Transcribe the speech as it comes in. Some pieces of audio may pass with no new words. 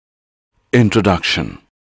Introduction.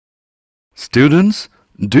 Students,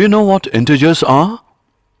 do you know what integers are?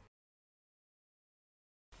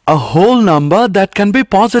 A whole number that can be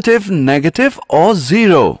positive, negative or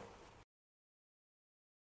zero.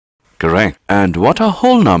 Correct. And what are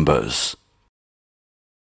whole numbers?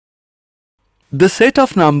 The set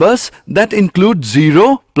of numbers that include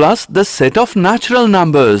 0 plus the set of natural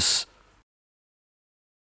numbers.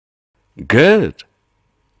 Good.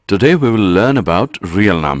 Today we will learn about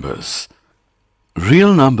real numbers.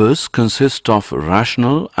 Real numbers consist of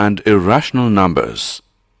rational and irrational numbers.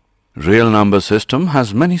 Real number system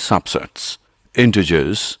has many subsets: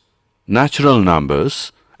 integers, natural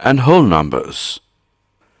numbers, and whole numbers.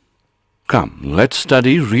 Come, let's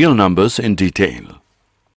study real numbers in detail.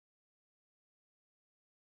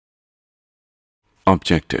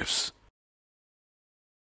 Objectives.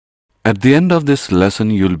 At the end of this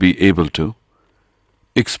lesson, you'll be able to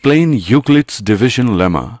explain Euclid's division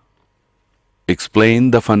lemma,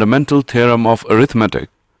 explain the fundamental theorem of arithmetic,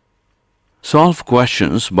 solve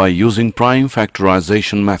questions by using prime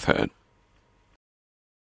factorization method.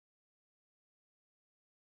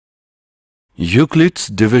 Euclid's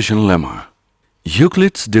division lemma.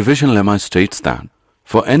 Euclid's division lemma states that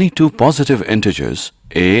for any two positive integers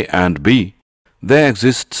a and b, there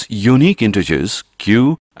exists unique integers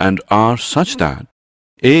q and r such that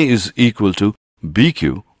a is equal to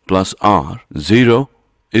bq plus r. 0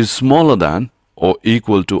 is smaller than or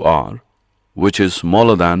equal to r, which is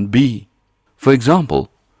smaller than b. For example,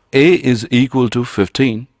 a is equal to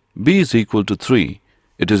 15, b is equal to 3.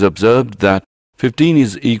 It is observed that 15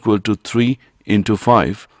 is equal to 3 into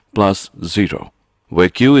 5 plus 0, where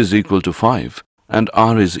q is equal to 5 and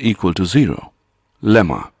r is equal to 0.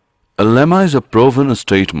 Lemma. A lemma is a proven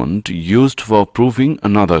statement used for proving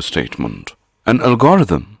another statement. An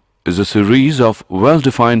algorithm is a series of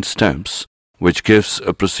well-defined steps which gives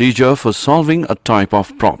a procedure for solving a type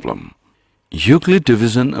of problem. Euclid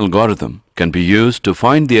division algorithm can be used to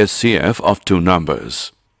find the HCF of two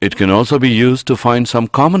numbers. It can also be used to find some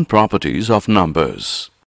common properties of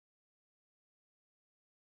numbers.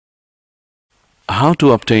 How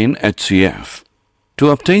to obtain HCF? To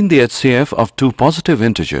obtain the HCF of two positive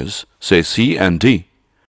integers, say c and d,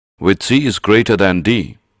 with c is greater than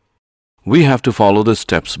d, we have to follow the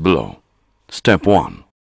steps below. Step 1.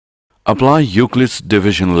 Apply Euclid's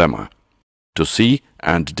division lemma to c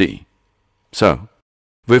and d. So,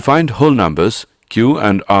 we find whole numbers q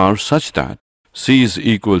and r such that c is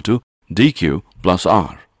equal to dq plus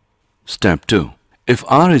r. Step 2. If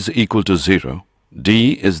r is equal to 0,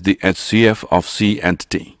 d is the HCF of c and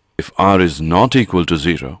d. If r is not equal to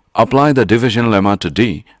 0, apply the division lemma to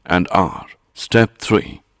d and r. Step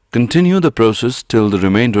 3. Continue the process till the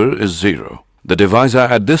remainder is 0. The divisor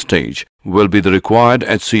at this stage will be the required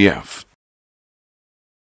HCF.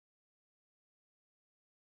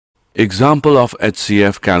 Example of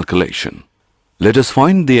HCF calculation. Let us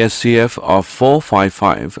find the HCF of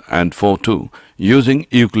 455 and 42 using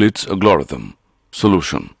Euclid's algorithm.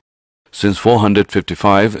 Solution. Since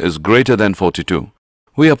 455 is greater than 42,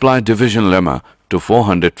 we apply division lemma to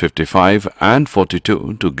 455 and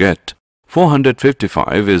 42 to get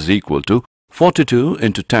 455 is equal to 42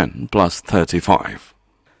 into 10 plus 35.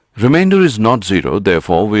 Remainder is not 0,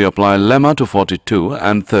 therefore we apply lemma to 42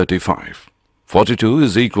 and 35. 42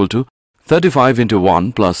 is equal to 35 into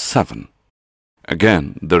 1 plus 7.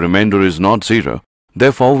 Again, the remainder is not 0,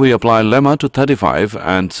 therefore we apply lemma to 35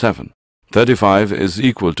 and 7. 35 is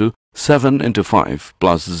equal to 7 into 5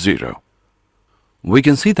 plus 0. We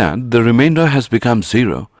can see that the remainder has become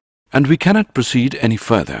 0 and we cannot proceed any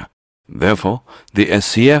further. Therefore, the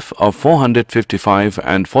HCF of 455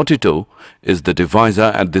 and 42 is the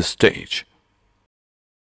divisor at this stage.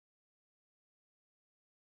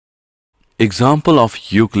 Example of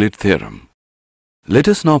Euclid theorem. Let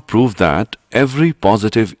us now prove that every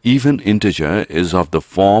positive even integer is of the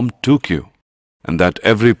form 2q and that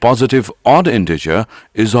every positive odd integer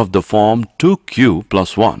is of the form 2q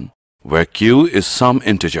plus 1, where q is some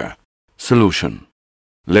integer. Solution.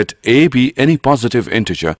 Let a be any positive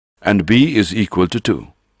integer and b is equal to 2.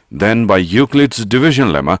 Then by Euclid's division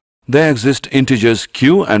lemma, there exist integers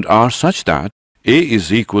q and r such that a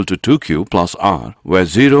is equal to 2q plus r, where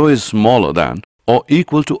 0 is smaller than or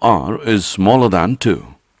equal to r is smaller than 2.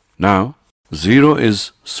 Now, 0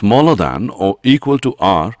 is smaller than or equal to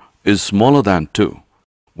r is smaller than 2,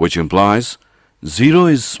 which implies 0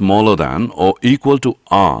 is smaller than or equal to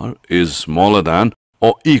r is smaller than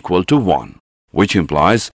or equal to 1, which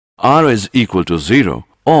implies r is equal to 0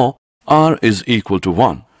 or r is equal to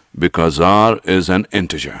 1 because r is an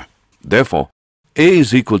integer. Therefore, a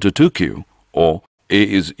is equal to 2q or a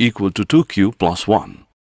is equal to 2q plus 1.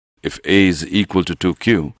 If a is equal to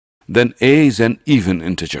 2q, then a is an even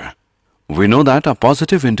integer. We know that a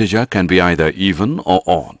positive integer can be either even or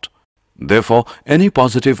odd. Therefore, any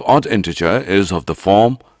positive odd integer is of the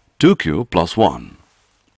form 2q plus 1.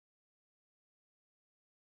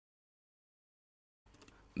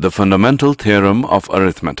 The fundamental theorem of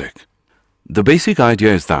arithmetic. The basic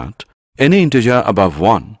idea is that any integer above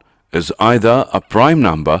 1 is either a prime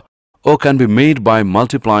number or can be made by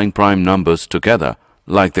multiplying prime numbers together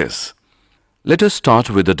like this. Let us start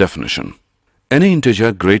with the definition. Any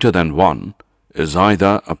integer greater than 1 is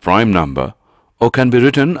either a prime number or can be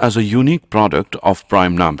written as a unique product of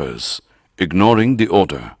prime numbers, ignoring the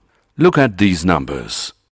order. Look at these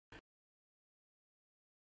numbers.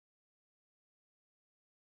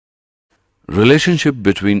 Relationship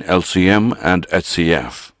between LCM and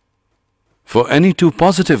HCF. For any two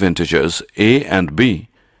positive integers a and b,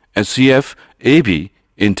 HCF AB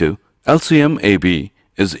into LCM AB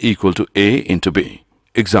is equal to a into b.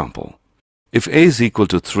 Example: if a is equal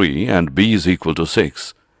to 3 and b is equal to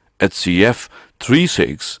 6, HCF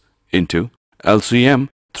 36 into LCM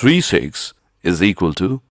 36 is equal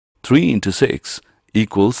to 3 into 6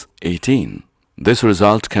 equals 18. This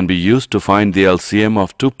result can be used to find the LCM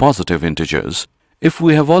of two positive integers if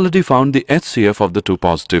we have already found the HCF of the two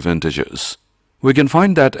positive integers. We can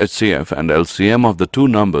find that HCF and LCM of the two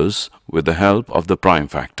numbers with the help of the prime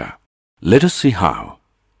factor. Let us see how.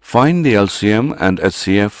 Find the LCM and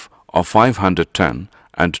HCF of 510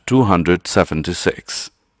 and 276.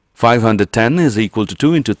 510 is equal to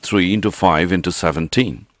 2 into 3 into 5 into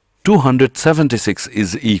 17. 276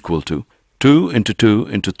 is equal to 2 into 2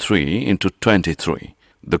 into 3 into 23.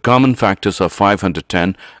 The common factors of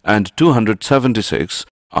 510 and 276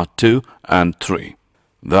 are 2 and 3.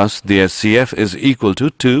 Thus, the HCF is equal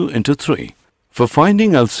to 2 into 3. For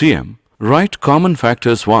finding LCM, write common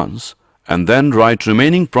factors once and then write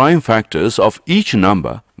remaining prime factors of each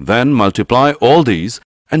number. Then multiply all these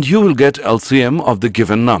and you will get LCM of the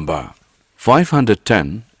given number.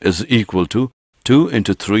 510 is equal to 2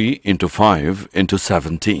 into 3 into 5 into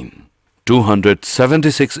 17.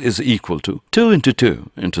 276 is equal to 2 into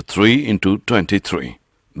 2 into 3 into 23.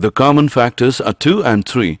 The common factors are 2 and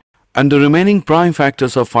 3 and the remaining prime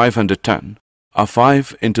factors of 510 are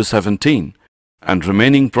 5 into 17 and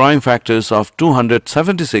remaining prime factors of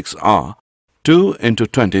 276 are 2 into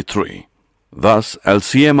 23. Thus,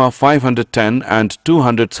 LCM of 510 and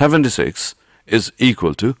 276 is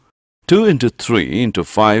equal to 2 into 3 into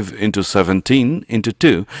 5 into 17 into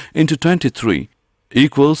 2 into 23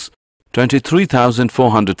 equals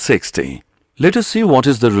 23,460. Let us see what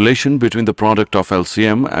is the relation between the product of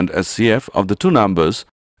LCM and HCF of the two numbers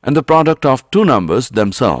and the product of two numbers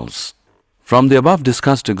themselves. From the above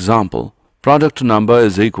discussed example, product number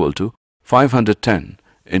is equal to 510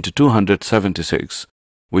 into 276,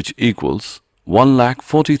 which equals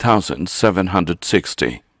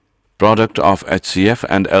 1,40,760. Product of HCF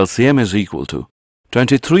and LCM is equal to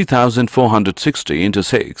 23,460 into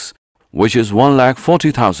 6, which is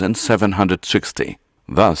 1,40,760.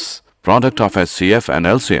 Thus, product of HCF and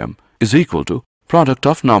LCM is equal to product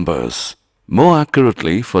of numbers. More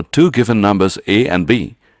accurately, for two given numbers a and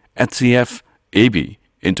b, HCF AB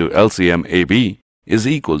into LCM AB is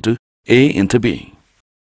equal to a into b.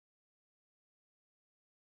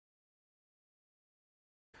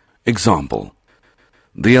 Example: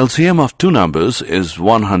 the LCM of two numbers is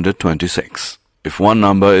 126. If one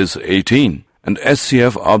number is 18 and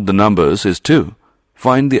HCF of the numbers is 2,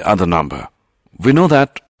 find the other number. We know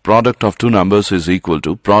that product of two numbers is equal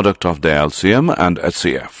to product of their LCM and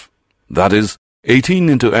HCF. That is, 18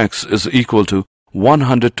 into x is equal to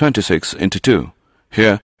 126 into 2.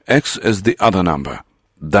 Here, x is the other number.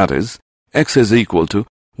 That is, x is equal to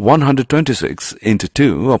 126 into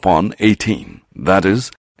 2 upon 18. That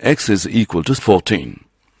is, x is equal to 14.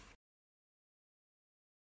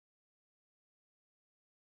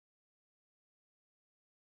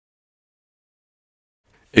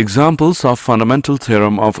 Examples of fundamental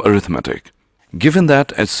theorem of arithmetic. Given that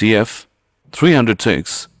HCF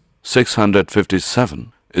 306,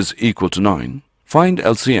 657 is equal to 9, find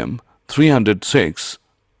LCM 306,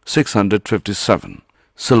 657.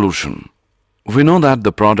 Solution. We know that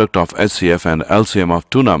the product of HCF and LCM of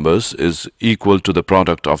two numbers is equal to the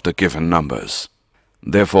product of the given numbers.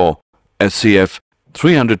 Therefore, HCF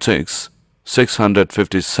 306,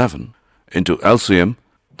 657 into LCM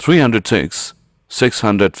 306,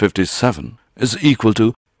 657 is equal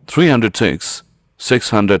to 306,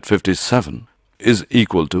 657 is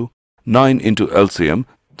equal to 9 into LCM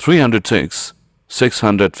 306,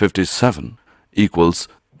 657 equals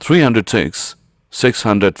 306,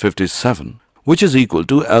 657, which is equal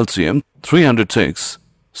to LCM 306,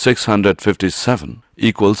 657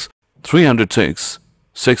 equals 306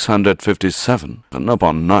 657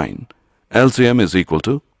 upon 9. LCM is equal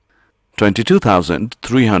to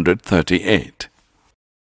 22,338.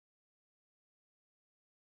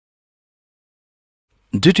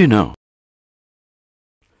 Did you know?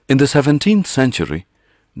 In the 17th century,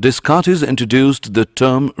 Descartes introduced the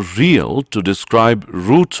term real to describe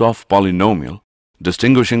roots of polynomial,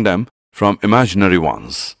 distinguishing them from imaginary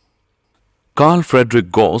ones. Carl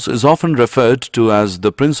Friedrich Gauss is often referred to as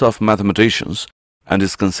the Prince of Mathematicians and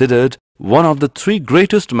is considered one of the three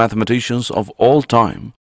greatest mathematicians of all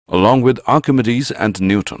time, along with Archimedes and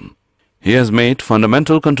Newton. He has made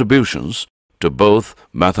fundamental contributions to both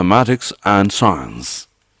mathematics and science.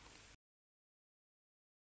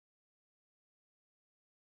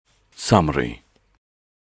 Summary.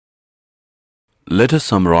 Let us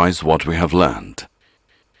summarize what we have learned.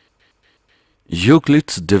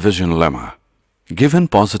 Euclid's division lemma. Given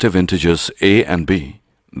positive integers a and b,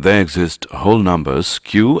 there exist whole numbers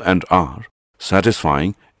q and r,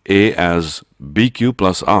 satisfying a as bq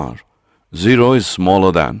plus r, 0 is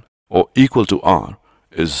smaller than or equal to r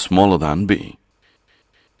is smaller than b.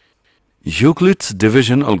 Euclid's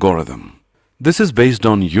division algorithm. This is based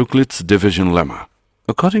on Euclid's division lemma.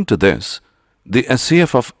 According to this, the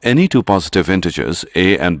HCF of any two positive integers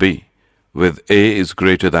a and b, with a is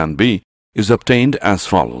greater than b, is obtained as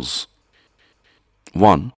follows.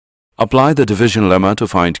 1. Apply the division lemma to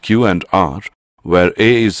find q and r, where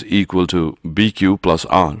a is equal to bq plus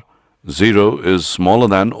r, 0 is smaller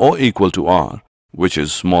than or equal to r, which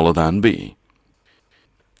is smaller than b.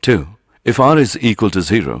 2. If r is equal to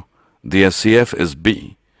 0, the HCF is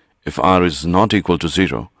b. If r is not equal to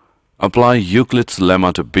 0, apply Euclid's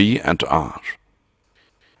lemma to b and r.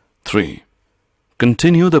 3.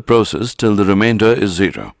 Continue the process till the remainder is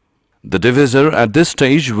 0. The divisor at this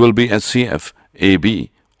stage will be HCF AB.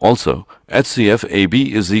 Also, HCF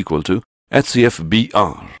AB is equal to HCF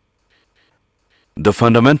BR. The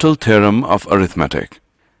fundamental theorem of arithmetic.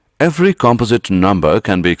 Every composite number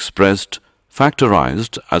can be expressed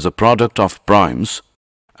factorized as a product of primes,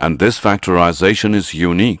 and this factorization is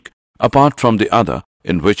unique apart from the other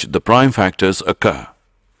in which the prime factors occur.